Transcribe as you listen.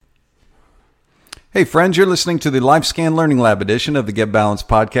Hey friends, you're listening to the LifeScan Learning Lab edition of the Get Balanced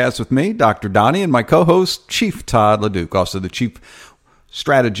podcast with me, Dr. Donnie, and my co-host, Chief Todd LeDuc, also the Chief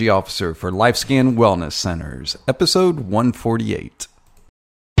Strategy Officer for LifeScan Wellness Centers, episode 148.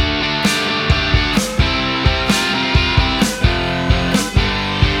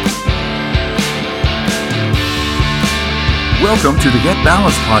 Welcome to the Get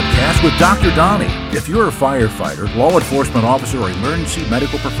Balanced podcast with Dr. Donnie. If you're a firefighter, law enforcement officer, or emergency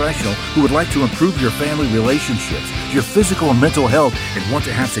medical professional who would like to improve your family relationships, your physical and mental health, and want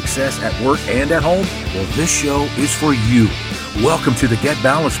to have success at work and at home, well, this show is for you. Welcome to the Get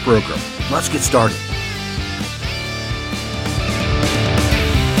Balanced program. Let's get started.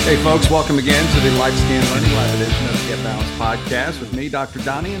 Hey folks, welcome again to the LifeScan Learning Lab edition of the Get Balanced podcast with me, Dr.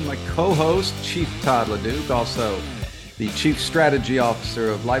 Donnie, and my co-host, Chief Todd LeDuc, also the Chief Strategy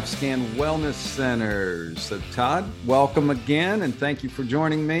Officer of LifeScan Wellness Centers. So Todd, welcome again, and thank you for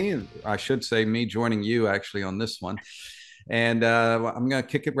joining me. I should say me joining you actually on this one. And I'm going to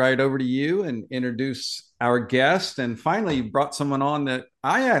kick it right over to you and introduce our guest. And finally, you brought someone on that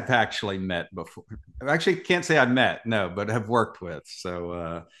I have actually met before. I actually can't say I've met, no, but have worked with.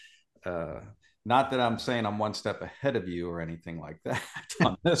 So not that I'm saying I'm one step ahead of you or anything like that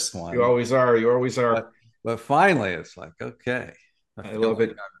on this one. You always are. You always are. But finally, it's like, okay. I love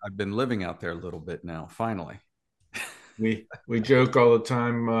it. I've been living out there a little bit now, finally. We joke all the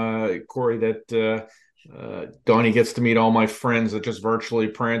time, Kory, that Donnie gets to meet all my friends that just virtually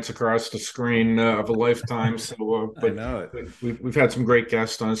prance across the screen of a lifetime. So, but I know it. We've had some great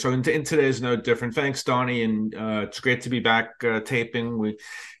guests on. So, in today is no different. Thanks, Donnie, and it's great to be back taping.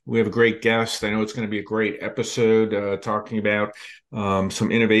 We have a great guest. I know it's going to be a great episode talking about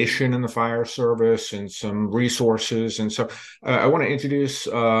some innovation in the fire service and some resources. And so I want to introduce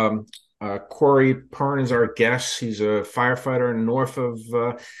Kory. Pearn is our guest. He's a firefighter north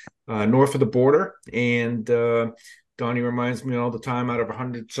of the border. And Donnie reminds me all the time, out of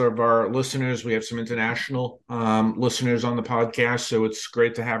hundreds of our listeners, we have some international listeners on the podcast. So it's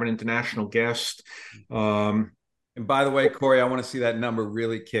great to have an international guest. And by the way, Kory, I want to see that number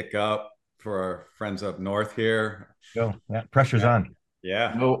really kick up for our friends up north here. Go. Yeah, pressure's on.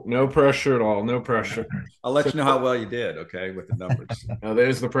 Yeah. No pressure at all. No pressure. I'll let you know how well you did, okay, with the numbers. Now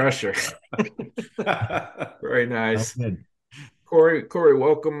there's the pressure. Very nice. Good. Kory,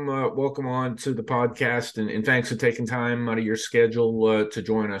 welcome on to the podcast, and thanks for taking time out of your schedule to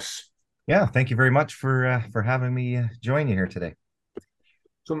join us. Yeah, thank you very much for having me join you here today.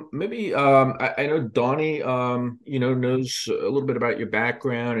 So maybe I know Donnie, knows a little bit about your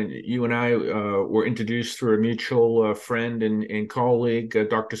background, and you and I were introduced through a mutual friend and colleague,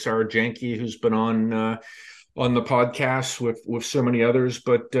 Dr. Sarah Jenke, who's been on the podcast with so many others.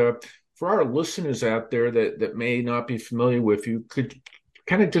 But for our listeners out there that may not be familiar with you, could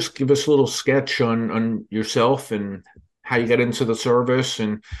kind of just give us a little sketch on yourself and how you got into the service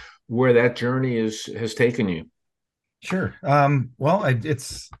and where that journey has taken you. Sure. Well,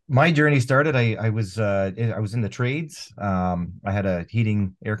 it's my journey started. I was in the trades. I had a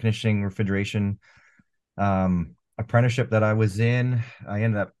heating, air conditioning, refrigeration apprenticeship that I was in. I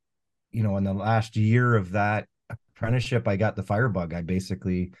ended up, in the last year of that apprenticeship, I got the fire bug. I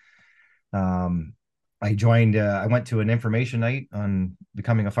basically, I joined. I went to an information night on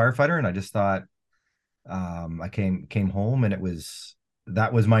becoming a firefighter, and I just thought, I came home, and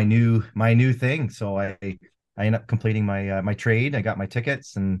that was my new thing. So I ended up completing my trade. I got my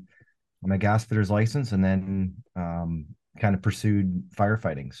tickets and my gas fitter's license, and then kind of pursued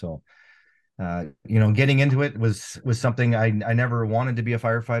firefighting. So, getting into it was something I never wanted to be a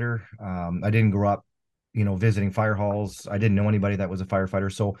firefighter. I didn't grow up, visiting fire halls. I didn't know anybody that was a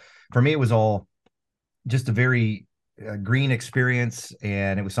firefighter. So for me, it was all just a very green experience,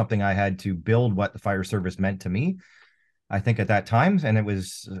 and it was something I had to build what the fire service meant to me, I think, at that time. And it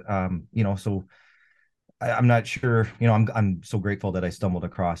was, so I'm not sure, I'm so grateful that I stumbled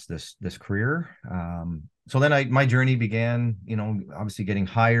across this career. So then my journey began, obviously getting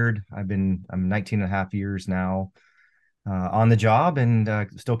hired. I'm 19 and a half years now on the job, and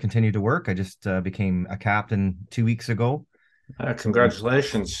still continue to work. I just became a captain 2 weeks ago.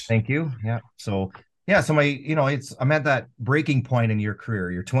 Congratulations. Thank you. Yeah. So I'm at that breaking point in your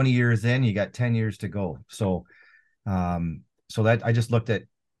career. You're 20 years in, you got 10 years to go. So that I just looked at,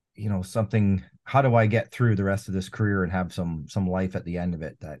 something, how do I get through the rest of this career and have some life at the end of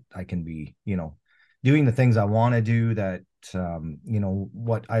it, that I can be, doing the things I want to do, that,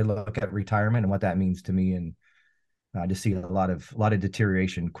 what I look at retirement and what that means to me. And I just see a lot of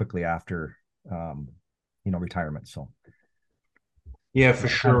deterioration quickly after, retirement. So yeah, for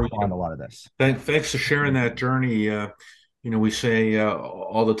sure. On a lot of this. Thanks for sharing that journey. we say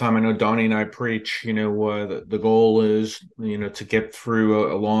all the time. I know Donnie and I preach. The goal is to get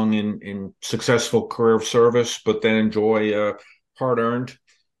through a long and successful career of service, but then enjoy hard earned,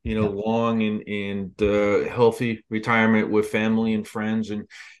 Yeah. long and healthy retirement with family and friends, and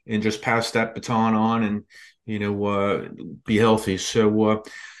just pass that baton on, and be healthy. So.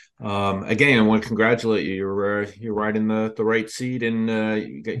 Again, I want to congratulate you. You're right in the right seat, and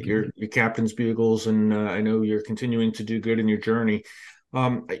you got Thank you. your captain's bugles, and I know you're continuing to do good in your journey. I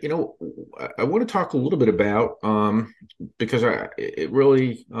want to talk a little bit about because it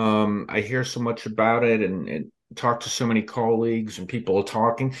really I hear so much about it, and talk to so many colleagues and people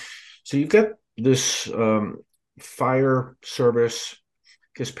talking. So you've got this fire service,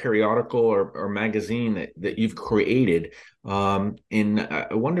 I guess, periodical or magazine that you've created. And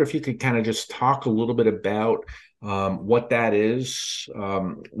I wonder if you could kind of just talk a little bit about what that is,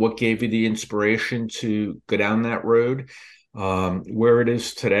 what gave you the inspiration to go down that road, where it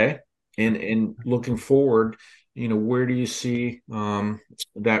is today, and looking forward, where do you see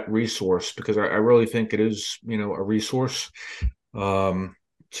that resource? Because I really think it is, a resource.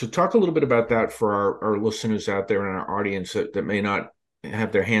 So talk a little bit about that for our listeners out there in our audience that may not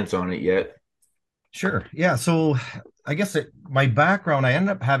have their hands on it yet. Sure. Yeah. So I guess my background, I ended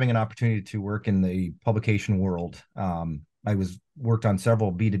up having an opportunity to work in the publication world. I worked on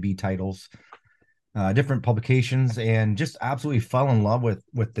several B2B titles, different publications, and just absolutely fell in love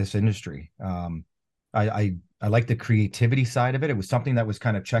with this industry. I like the creativity side of it. It was something that was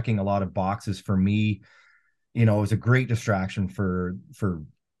kind of checking a lot of boxes for me. It was a great distraction for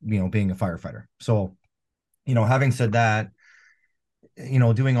being a firefighter. So, having said that,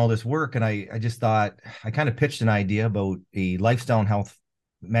 doing all this work, and I just thought, I kind of pitched an idea about a lifestyle and health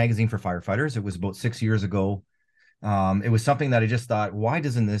magazine for firefighters. It was about 6 years ago. It was something that I just thought, why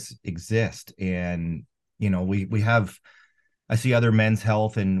doesn't this exist? And we have, I see other men's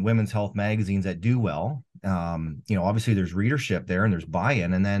health and women's health magazines that do well. Obviously there's readership there and there's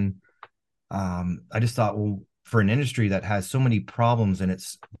buy-in, and then I just thought, well, for an industry that has so many problems, and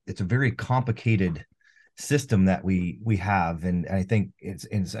it's a very complicated system that we have, and I think it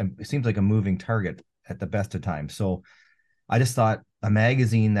seems like a moving target at the best of times. So I just thought a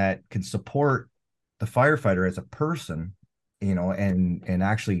magazine that can support the firefighter as a person, and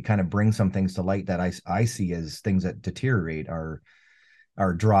actually kind of bring some things to light that I see as things that deteriorate our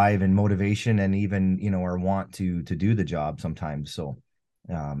drive and motivation, and even our want to do the job sometimes. So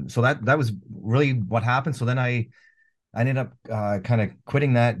that was really what happened. So then I ended up kind of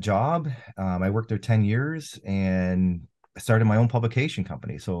quitting that job. I worked there 10 years and I started my own publication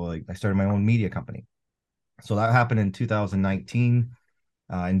company. So I started my own media company. So that happened in 2019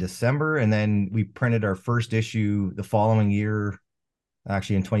 in December. And then we printed our first issue the following year,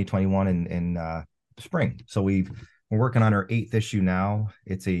 actually in 2021 in spring. So we're working on our 8th issue now.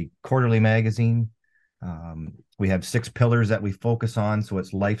 It's a quarterly magazine. We have 6 pillars that we focus on. So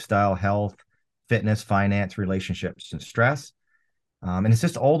it's lifestyle, health, fitness, finance, relationships, and stress. And it's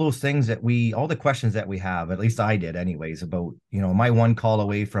just all those things all the questions that we have, at least I did anyways, about, am I one call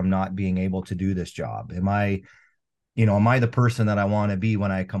away from not being able to do this job? Am I the person that I want to be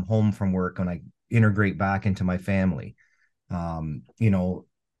when I come home from work, when I integrate back into my family? I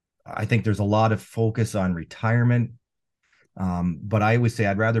think there's a lot of focus on retirement. But I would say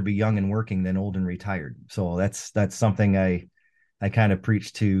I'd rather be young and working than old and retired. So that's something I kind of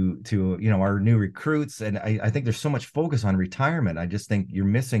preach to our new recruits. And I think there's so much focus on retirement. I just think you're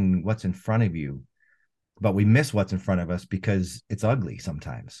missing what's in front of you, but we miss what's in front of us because it's ugly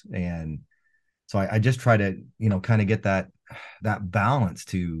sometimes. And so I just try to, kind of get that balance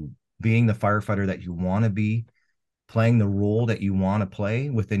to being the firefighter that you want to be, playing the role that you want to play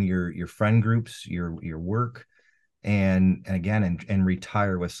within your friend groups, your work, and again, and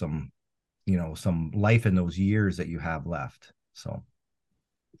retire with some life in those years that you have left. So,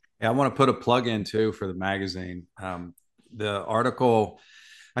 yeah, I want to put a plug in too for the magazine. The article,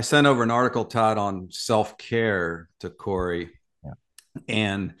 I sent over an article, Todd, on self-care to Kory, yeah.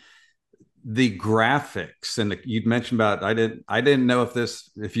 And the graphics, and you'd mentioned about, I didn't know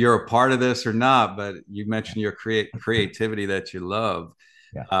if you're a part of this or not, but you mentioned your creativity that you love.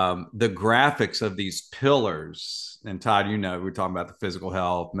 Yeah. The graphics of these pillars, and Todd, we're talking about the physical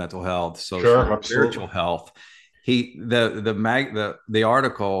health, mental health, social, spiritual health. The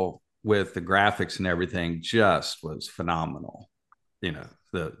article with the graphics and everything just was phenomenal. The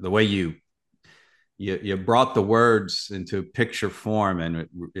way you brought the words into picture form, and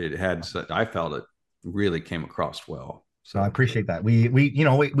it had I felt it really came across well. So I appreciate that.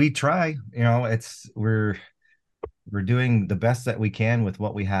 We try, we're doing the best that we can with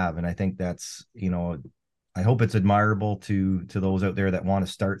what we have. And I think that's, I hope it's admirable to those out there that want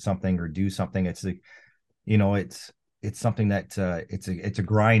to start something or do something. It's like, it's something that it's a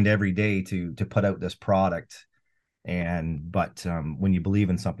grind every day to put out this product. But when you believe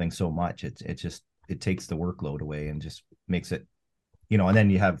in something so much, it takes the workload away and just makes it, and then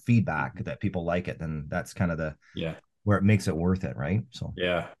you have feedback that people like it, then that's kind of where it makes it worth it, right? So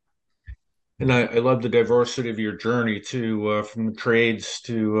Yeah. And I love the diversity of your journey too, from the trades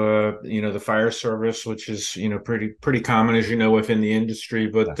to the fire service, which is pretty common, as you know, within the industry.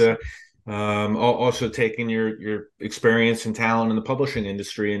 But yes. Also taking your experience and talent in the publishing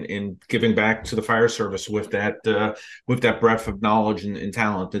industry and giving back to the fire service with that breadth of knowledge and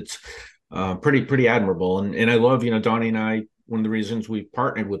talent. It's pretty admirable. And I love, Donnie and I. One of the reasons we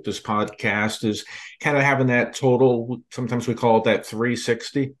partnered with this podcast is kind of having that total. Sometimes we call it that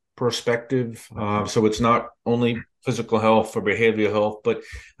 360 perspective. So it's not only physical health or behavioral health, but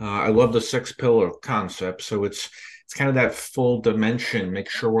I love the 6 pillar concept. So it's kind of that full dimension. Make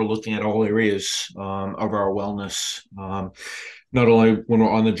sure we're looking at all areas of our wellness, not only when we're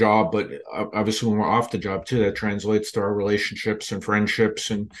on the job, but obviously when we're off the job too. That translates to our relationships and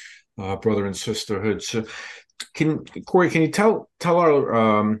friendships and brother and sisterhood. So Kory, can you tell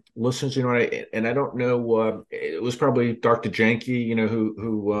our listeners, and I don't know, it was probably Dr. Janke,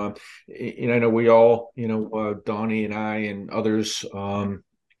 who I know we all, Donnie and I and others,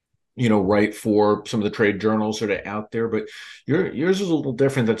 write for some of the trade journals that are out there, but yours is a little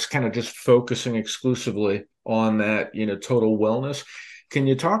different. That's kind of just focusing exclusively on that, total wellness. Can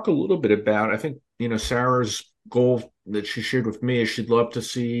you talk a little bit about, I think, Sarah's goal that she shared with me is she'd love to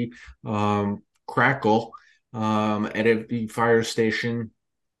see Crackyl at every fire station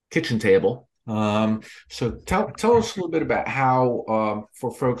kitchen table. So tell us a little bit about how,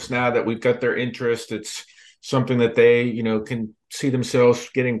 for folks now that we've got their interest, it's something that they, can see themselves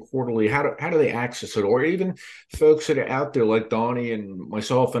getting quarterly. How do they access it? Or even folks that are out there like Donnie and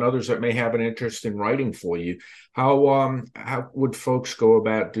myself and others that may have an interest in writing for you. How would folks go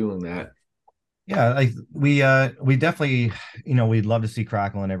about doing that? Yeah, we definitely, we'd love to see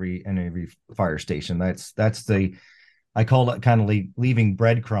Crackyl in every fire station. That's I call it kind of leaving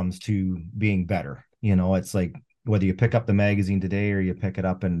breadcrumbs to being better. It's like whether you pick up the magazine today or you pick it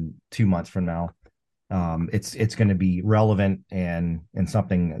up in 2 months from now, it's going to be relevant and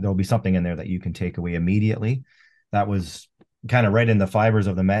there'll be something in there that you can take away immediately. That was kind of right in the fibers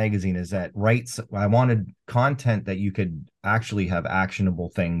of the magazine, is that I wanted content that you could actually have actionable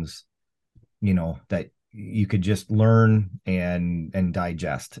things, that you could just learn and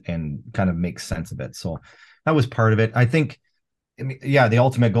digest and kind of make sense of it. So that was part of it. I think, the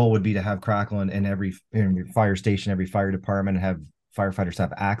ultimate goal would be to have Crackyl in every fire station, every fire department, have firefighters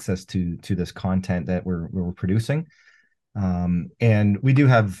have access to this content that we're producing. And we do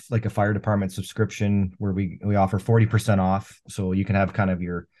have like a fire department subscription where we offer 40% off. So you can have kind of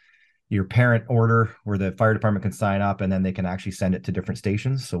your parent order where the fire department can sign up and then they can actually send it to different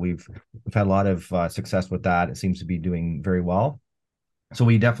stations. So we've had a lot of success with that. It seems to be doing very well. So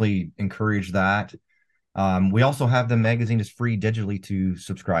we definitely encourage that. We also have the magazine is free digitally to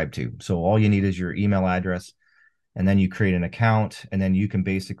subscribe to. So all you need is your email address, and then you create an account, and then you can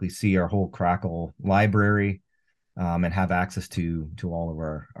basically see our whole Crackyl library and have access to all of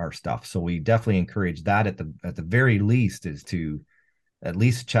our stuff. So we definitely encourage that at the very least, is to at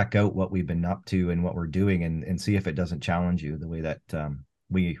least check out what we've been up to and what we're doing and see if it doesn't challenge you the way that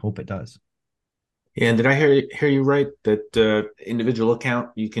we hope it does. And did I hear you right that individual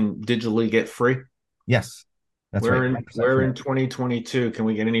account you can digitally get free? Yes, that's right. Where in 2022 can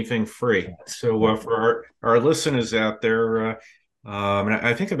we get anything free? So for our listeners out there, and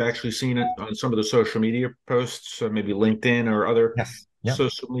I think I've actually seen it on some of the social media posts, maybe LinkedIn or other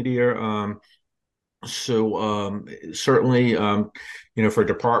social media. So certainly, for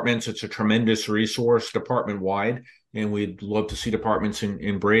departments, it's a tremendous resource department wide, and we'd love to see departments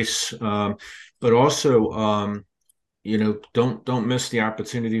embrace. But also, don't miss the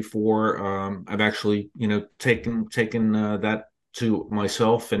opportunity for. I've actually, taken that to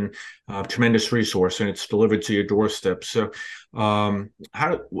myself, and tremendous resource, and it's delivered to your doorstep. So,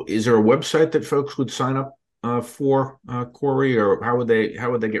 how is there a website that folks would sign up for, Kory, or how would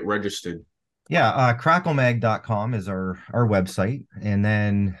they get registered? Yeah, cracklemag.com is our website, and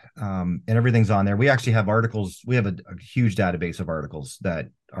then and everything's on there. We actually have articles. We have a huge database of articles that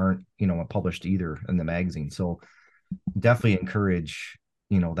aren't published either in the magazine. So definitely encourage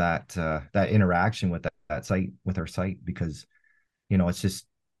that interaction with that site, with our site, because it's just,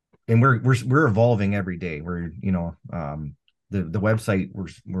 and we're evolving every day. We're the website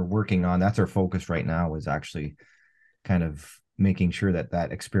we're working on, that's our focus right now, is actually kind of making sure that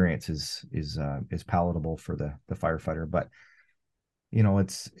that experience is palatable for the firefighter. But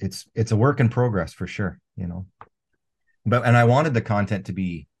it's a work in progress for sure. But I wanted the content to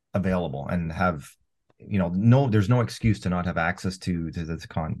be available and have, there's no excuse to not have access to this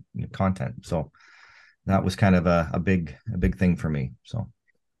content. So that was kind of a big thing for me. So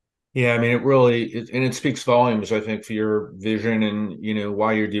Yeah, I mean, it speaks volumes, I think, for your vision and,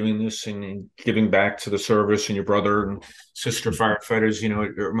 why you're doing this and giving back to the service and your brother and sister firefighters. It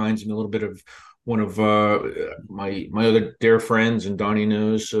reminds me a little bit of one of my other dear friends, and Donnie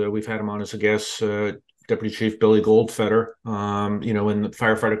knows, we've had him on as a guest, Deputy Chief Billy Goldfeder, in the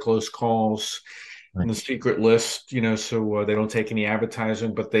firefighter close calls. right. In the secret list, so they don't take any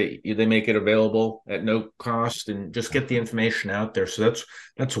advertising, but they make it available at no cost and just get the information out there. So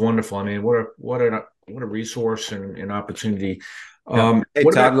that's wonderful. I mean, what a resource and Hey, opportunity. Todd,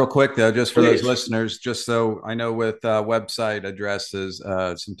 About, real quick though, just for those please. listeners, just so I know with website addresses,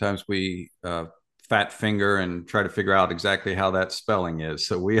 sometimes we fat finger and try to figure out exactly how that spelling is.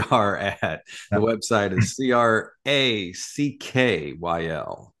 So we are at the website is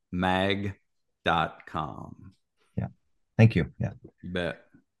CRACKYL mag.com. Yeah. Thank you. Yeah. You bet.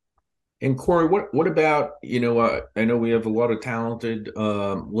 And Kory, what about, I know we have a lot of talented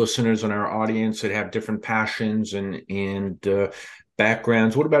listeners in our audience that have different passions and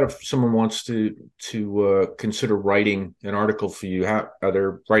backgrounds. What about if someone wants to consider writing an article for you? Are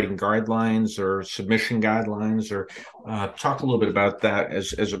there writing guidelines or submission guidelines, or talk a little bit about that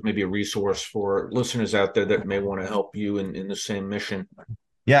as maybe a resource for listeners out there that may want to help you in the same mission?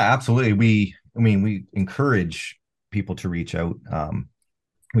 Yeah, absolutely. We encourage people to reach out.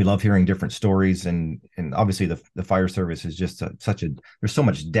 We love hearing different stories, and obviously the fire service is just there's so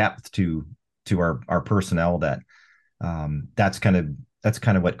much depth to our personnel that that's kind of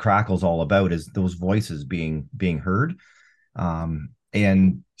what Crackyl's all about, is those voices being heard.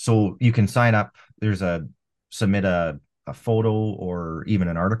 And so you can sign up. Submit a photo or even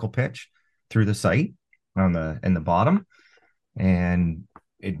an article pitch through the site in the bottom, and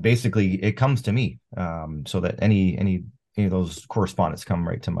it comes to me, so that any of those correspondence come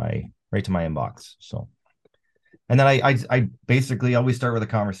right to my inbox. So, and then I basically always start with a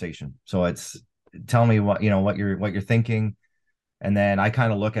conversation. So it's, tell me what you're thinking, and then I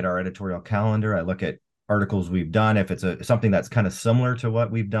kind of look at our editorial calendar. I look at articles we've done. If it's something that's kind of similar to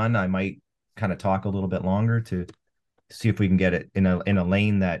what we've done, I might kind of talk a little bit longer to see if we can get it in a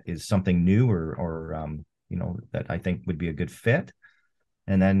lane that is something new or that I think would be a good fit.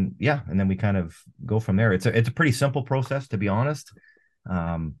 And then we kind of go from there. It's a pretty simple process, to be honest.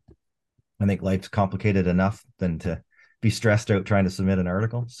 I think life's complicated enough than to be stressed out trying to submit an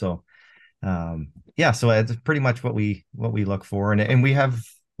article. So so it's pretty much what we look for. And we have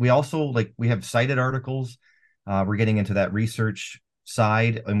cited articles. We're getting into that research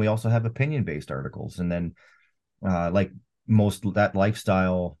side, and we also have opinion-based articles. And then like most that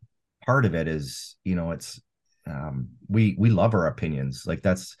lifestyle part of it is, it's we love our opinions. Like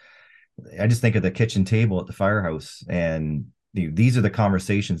I just think of the kitchen table at the firehouse, and these are the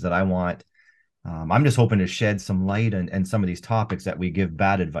conversations that I want. I'm just hoping to shed some light and some of these topics that we give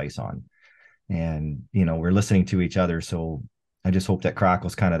bad advice on, and we're listening to each other. So I just hope that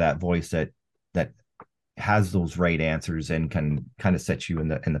Crackyl's kind of that voice that has those right answers and can kind of set you in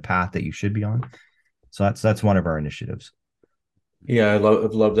the path that you should be on. So that's one of our initiatives. Yeah, I've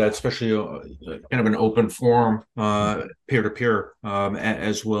loved that, especially kind of an open forum, peer to peer,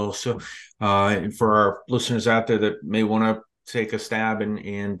 as well. So, and for our listeners out there that may want to take a stab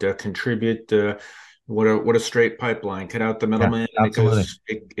and contribute, what a straight pipeline. Cut out the middleman, and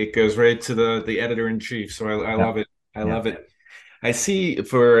it goes right to the editor in chief. So I love it. I love it. I see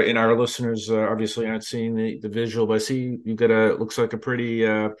in our listeners, obviously aren't seeing the visual, but I see you've got looks like a pretty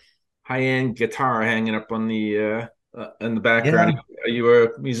high end guitar hanging up on the. In the background. Yeah. Are you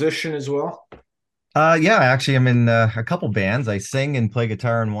a musician as well? Actually, I'm in a couple bands. I sing and play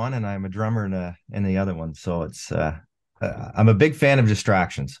guitar in one, and I'm a drummer in the other one. So it's I'm a big fan of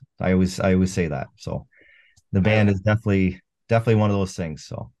distractions. I always say that. So the band is definitely one of those things.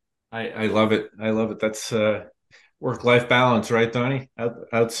 So I love it. I love it. That's work-life balance, right, Donnie?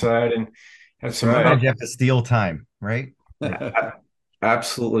 Outside and have some. Sometimes you have to steal time, right? Yeah.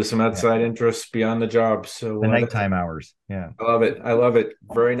 Absolutely, some outside interests beyond the job. So the nighttime hours. Yeah, I love it. I love it.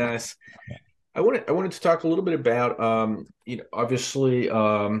 Very nice. I wanted to talk a little bit about obviously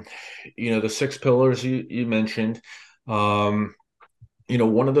the 6 pillars you mentioned. One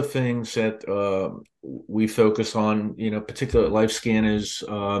of the things that we focus on, particularly at LifeScan, is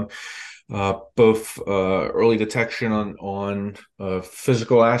both early detection on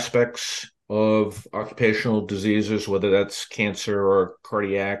physical aspects of occupational diseases, whether that's cancer or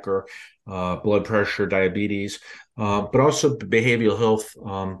cardiac or blood pressure, diabetes, but also behavioral health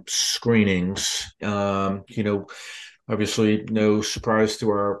screenings. Obviously, no surprise to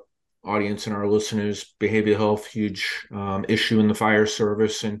our audience and our listeners, behavioral health, huge issue in the fire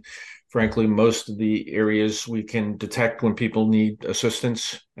service. And frankly, most of the areas we can detect when people need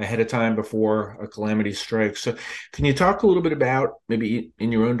assistance ahead of time before a calamity strikes. So can you talk a little bit about, maybe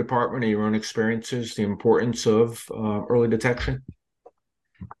in your own department or your own experiences, the importance of early detection?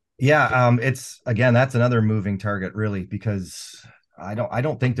 Yeah, it's again, that's another moving target, really, because I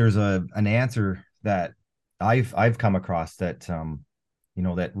don't think there's an answer that I've come across that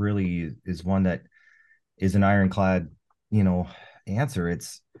that really is one that is an ironclad, answer.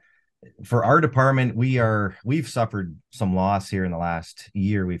 It's for our department, we've suffered some loss here in the last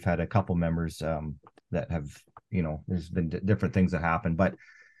year. We've had a couple members that have, there's been different things that happen, but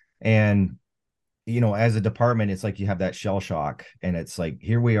and as a department, it's like you have that shell shock, and it's like,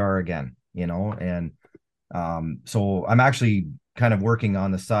 here we are again, and so I'm actually kind of working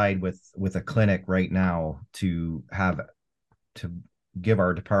on the side with a clinic right now to give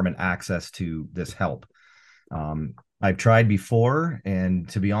our department access to this help. I've tried before, and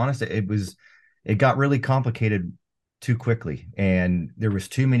to be honest, it got really complicated too quickly, and there was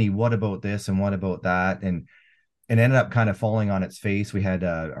too many what about this and what about that, and it ended up kind of falling on its face. We had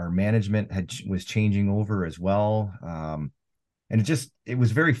our management was changing over as well, and it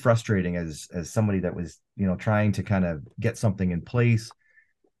was very frustrating as somebody that was trying to kind of get something in place,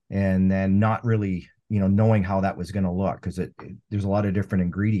 and then not really knowing how that was going to look, because there's a lot of different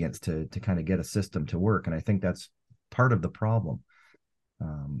ingredients to kind of get a system to work, and I think that's part of the problem.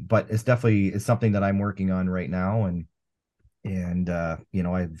 But it's something that I'm working on right now, and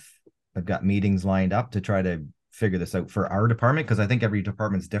I've got meetings lined up to try to figure this out for our department, because I think every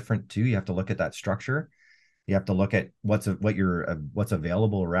department's different too. You have to look at that structure. You have to look at what's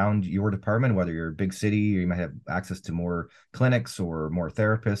available around your department, whether you're a big city or you might have access to more clinics or more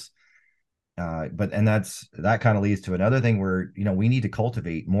therapists. That kind of leads to another thing where we need to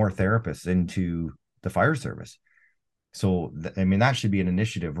cultivate more therapists into the fire service. So that should be an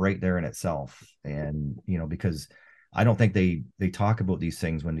initiative right there in itself, and because I don't think they talk about these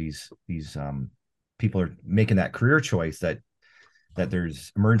things when these people are making that career choice, that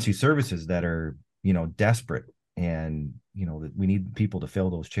there's emergency services that are desperate, and that we need people to fill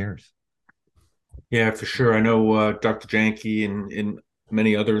those chairs. Yeah, for sure. I know Dr. Janke and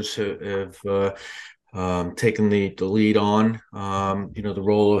many others have taken the lead on the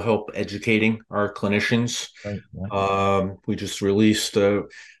role of help educating our clinicians. Right. Yeah. We just released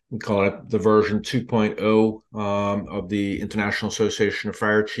we call it the version 2.0 of the International Association of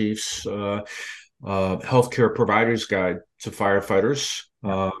Fire Chiefs healthcare providers guide to firefighters.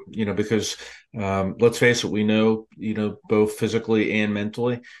 Because let's face it, we know both physically and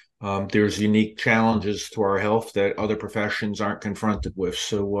mentally there's unique challenges to our health that other professions aren't confronted with.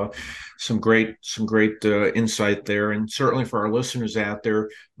 So some great insight there, and certainly for our listeners out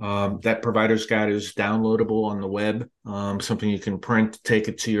there, that provider's guide is downloadable on the web, something you can print, take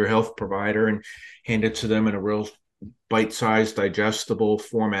it to your health provider and hand it to them in a real bite-sized, digestible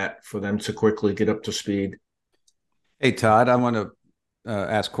format for them to quickly get up to speed. Hey, Todd, I want to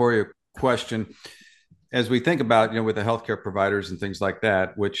ask Kory a question. As we think about, with the healthcare providers and things like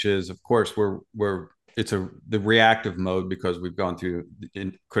that, which is, of course, it's the reactive mode because we've gone through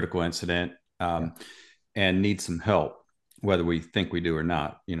a critical incident and need some help, whether we think we do or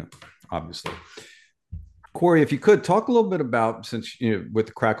not, obviously. Kory, if you could talk a little bit about, since with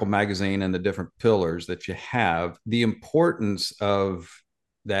the Crackyl magazine and the different pillars that you have, the importance of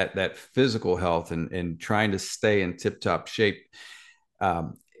that physical health and trying to stay in tip-top shape.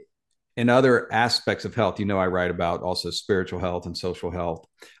 In other aspects of health, I write about also spiritual health and social health,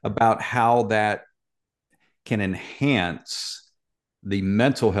 about how that can enhance the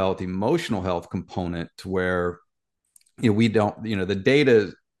mental health, emotional health component, to where we don't, the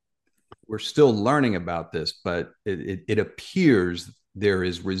data, we're still learning about this, but it appears there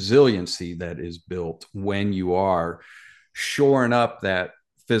is resiliency that is built when you are shoring up that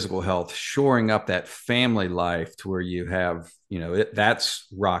physical health, shoring up that family life to where you have, that's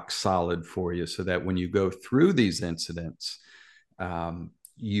rock solid for you, so that when you go through these incidents,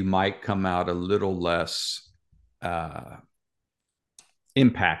 you might come out a little less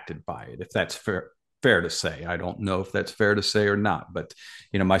impacted by it, if that's fair to say. I don't know if that's fair to say or not, but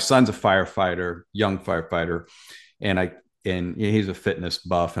my son's a firefighter, young firefighter, and he's a fitness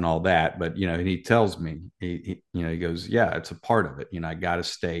buff and all that, but and he tells me, he goes, yeah, it's a part of it. I got to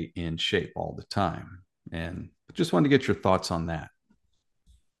stay in shape all the time, and just wanted to get your thoughts on that.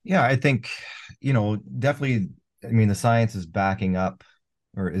 Yeah, I think, definitely, I mean, the science is backing up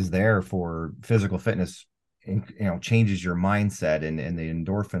or is there for physical fitness, changes your mindset and the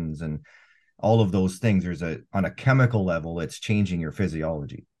endorphins and all of those things. There's on a chemical level, it's changing your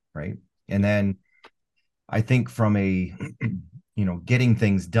physiology, right? And then I think from a, getting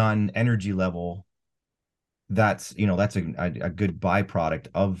things done energy level, that's a good byproduct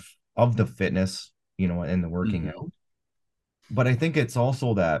of the fitness, and the working Mm-hmm. out. But I think it's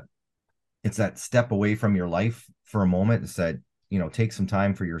that step away from your life for a moment. It's that, take some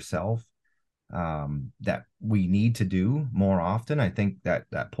time for yourself, that we need to do more often. I think that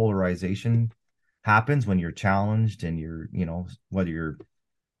polarization happens when you're challenged and you're, whether you're,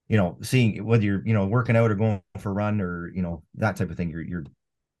 seeing whether you're, working out or going for a run or, that type of thing,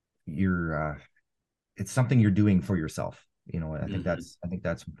 you're it's something you're doing for yourself. Mm-hmm. I think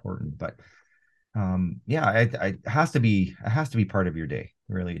that's important. But yeah, it has to be part of your day.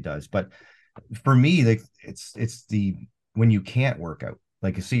 Really, it does. But for me, like it's the when you can't work out,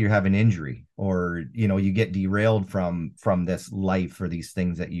 like you see you're having injury or you get derailed from this life or these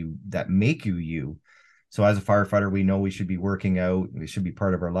things that make you. So as a firefighter, we know we should be working out, it should be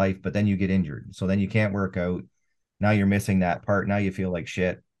part of our life, but then you get injured, so then you can't work out. Now you're missing that part, now you feel like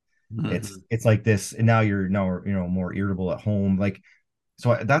shit. Mm-hmm. It's like this, and now you're more irritable at home. Like,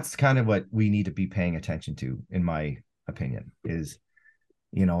 so that's kind of what we need to be paying attention to, in my opinion, is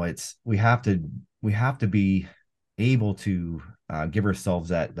it's we have to be able to give ourselves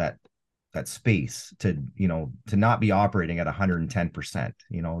that space to to not be operating at 110%.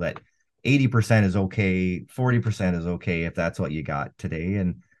 That 80% is okay, 40% is okay if that's what you got today.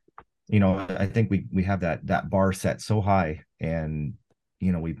 And I think we have that bar set so high, and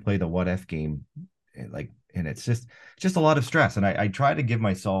we play the what if game, and it's just a lot of stress. And I try to give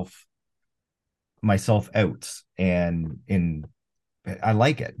myself outs, and I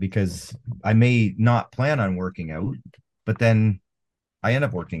like it because I may not plan on working out, but then I end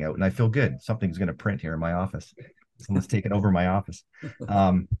up working out and I feel good. Something's going to print here in my office. Someone's taken over my office.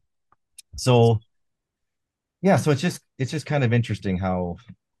 Um, so yeah, so it's just kind of interesting how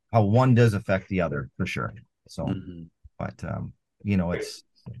one does affect the other for sure. So, Mm-hmm. but it's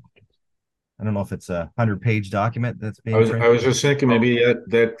I don't know if it's 100-page document that's I being was I printed. was just thinking maybe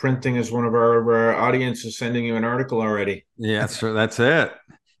that printing is one of our audience is sending you an article already. Yeah, so that's it.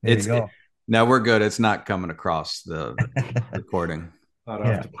 There you It, go. now we're good. It's not coming across the recording. Hot off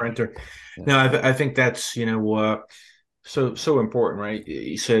Yeah, the printer. Yeah. No, I think that's so important, right?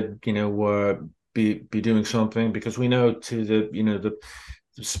 You said be doing something because we know to the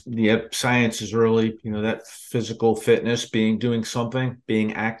science is really that physical fitness, being doing something,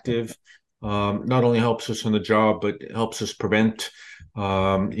 being active, not only helps us on the job but helps us prevent a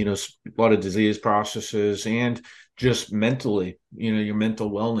lot of disease processes and just mentally, your mental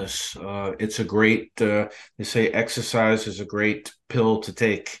wellness. It's a great they say exercise is a great pill to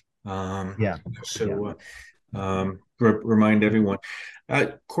take. yeah, yeah. So remind everyone.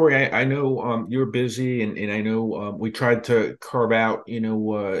 Kory, I know you're busy, and I know we tried to carve out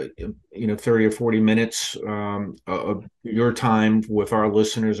 30 or 40 minutes of your time with our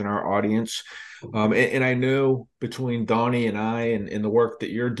listeners and our audience. And I know between Donnie and I and the work that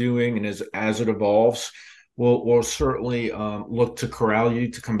you're doing, and as it evolves, we'll certainly look to corral you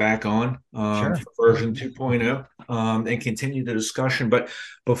to come back on Sure. for version 2.0 and continue the discussion. But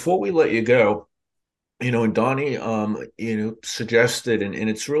before we let you go, and Donnie, suggested, and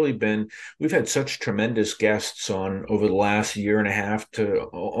it's really been, we've had such tremendous guests on over the last year and a half to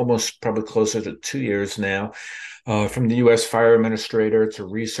almost probably closer to 2 years now, from the U.S. Fire Administrator to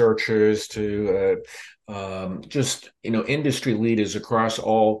researchers to just, industry leaders across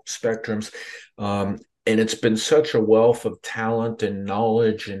all spectrums. And it's been such a wealth of talent and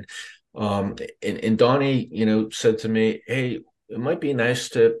knowledge. And Donnie, said to me, hey, it might be nice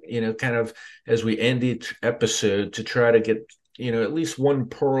to, kind of as we end each episode to try to get, at least one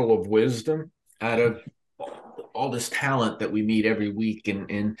pearl of wisdom out of all this talent that we meet every week.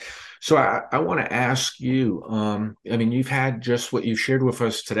 And so I want to ask you, I mean, you've had just what you've shared with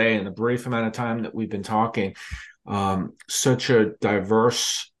us today in the brief amount of time that we've been talking, such a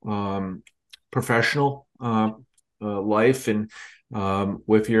diverse professional life, and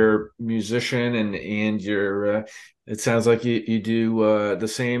with your musician and your it sounds like you do the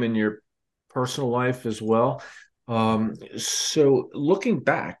same in your personal life as well. So looking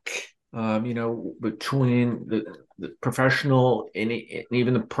back, between the professional and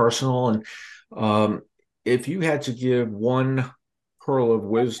even the personal, and um, if you had to give one pearl of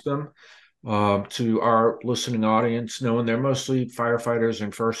wisdom to our listening audience, knowing they're mostly firefighters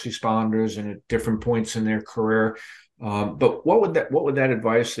and first responders and at different points in their career, But what would that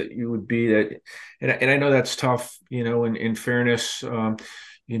advice that you would be that, and I know that's tough, in fairness, I'm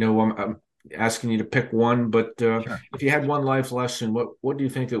asking you to pick one, but Sure. if you had one life lesson, what do you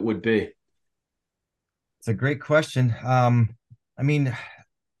think it would be? It's a great question. I mean,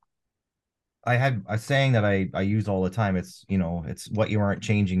 I had a saying that I use all the time. It's what you aren't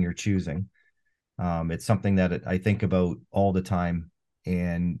changing, you're choosing. It's something that I think about all the time.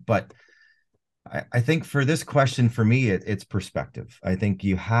 But I think for this question, for me, it's perspective. I think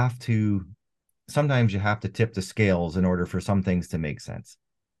sometimes you have to tip the scales in order for some things to make sense.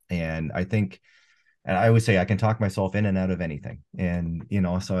 And I think, and I always say I can talk myself in and out of anything. And,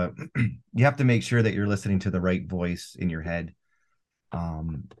 so you have to make sure that you're listening to the right voice in your head.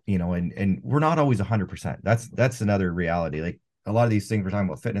 And we're not always 100%. That's another reality. Like a lot of these things we're talking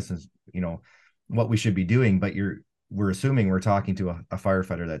about fitness is, what we should be doing, but we're assuming we're talking to a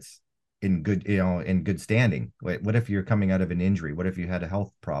firefighter that's in good standing. What if you're coming out of an injury? What if you had a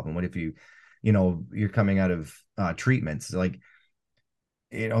health problem? What if you're coming out of treatments? Like,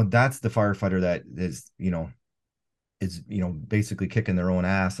 that's the firefighter that is basically kicking their own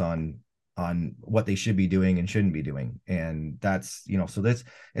ass on what they should be doing and shouldn't be doing. And that's, so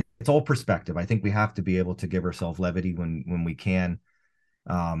it's all perspective. I think we have to be able to give ourselves levity when we can.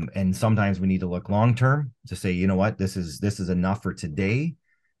 And sometimes we need to look long term to say, you know what, this is enough for today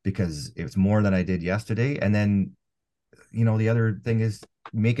because it's more than I did yesterday. And then, the other thing is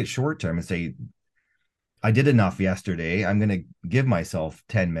make it short term and say, I did enough yesterday. I'm going to give myself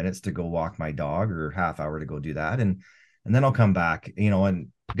 10 minutes to go walk my dog or half hour to go do that. And then I'll come back,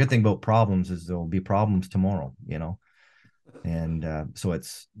 and the good thing about problems is there'll be problems tomorrow, and so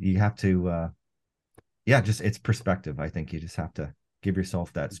you have to, it's perspective. I think you just have to give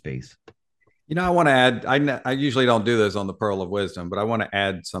yourself that space. I want to add, I usually don't do this on the Pearl of Wisdom, but I want to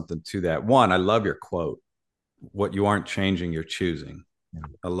add something to that. One, I love your quote, what you aren't changing, you're choosing. Yeah.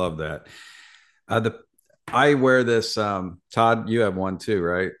 I love that. I wear this, Todd, you have one too,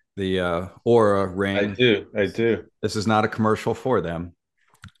 right? The Aura ring. I do. This is not a commercial for them,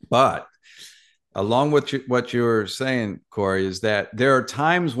 but along with what you were saying, Kory, is that there are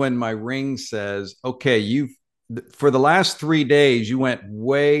times when my ring says, okay, for the last 3 days, you went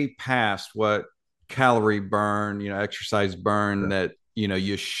way past what calorie burn, exercise burn that,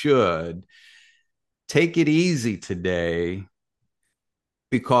 you should. Take it easy today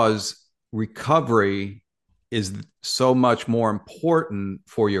because recovery is so much more important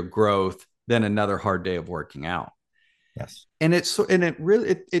for your growth than another hard day of working out. Yes. And it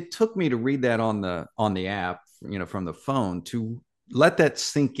took me to read that on the app, from the phone to let that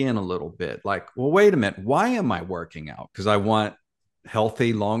sink in a little bit. Like, well, wait a minute. Why am I working out? Because I want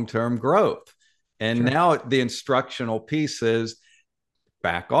healthy long-term growth. And Sure. Now the instructional piece is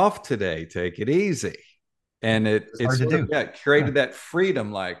back off today, take it easy. And it's hard to do. Created that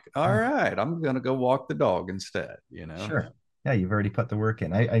freedom. Like, all right, I'm going to go walk the dog instead, Sure. Yeah. You've already put the work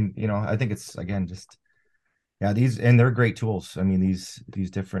in. I think it's, again, just, yeah, and they're great tools. I mean,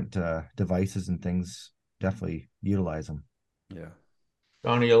 these different devices and things, definitely utilize them. Yeah.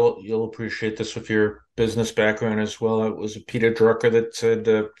 Donnie, you'll appreciate this with your business background as well. It was Peter Drucker that said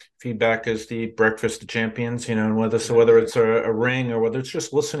feedback is the breakfast of champions, and whether it's a ring or whether it's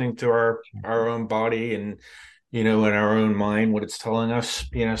just listening to our own body and, in our own mind, what it's telling us,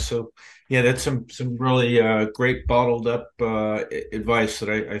 so yeah, that's some really great bottled up advice that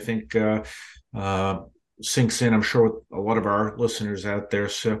I think sinks in, I'm sure, with a lot of our listeners out there.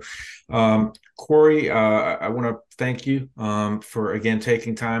 So, Kory, I want to thank you for again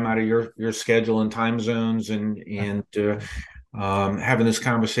taking time out of your schedule and time zones and having this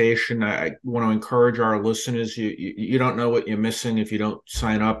conversation. I want to encourage our listeners. You don't know what you're missing if you don't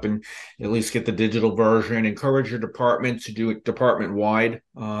sign up and at least get the digital version. Encourage your department to do it department wide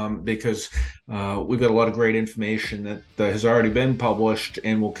because we've got a lot of great information that has already been published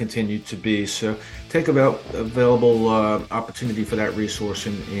and will continue to be. So take available opportunity for that resource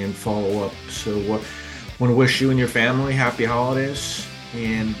and follow up. So want to wish you and your family happy holidays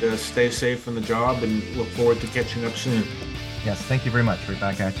and stay safe on the job and look forward to catching up soon. Yes, thank you very much. Right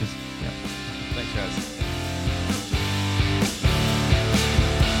back at you. Yeah. Thanks, guys.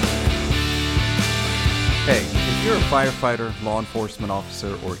 Hey, if you're a firefighter, law enforcement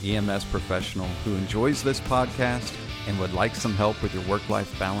officer, or EMS professional who enjoys this podcast and would like some help with your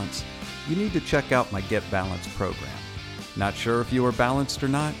work-life balance, you need to check out my Get Balanced program. Not sure if you are balanced or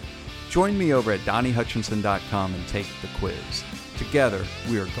not? Join me over at DonnieHutchinson.com and take the quiz. Together,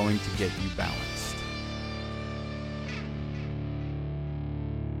 we are going to get you balanced.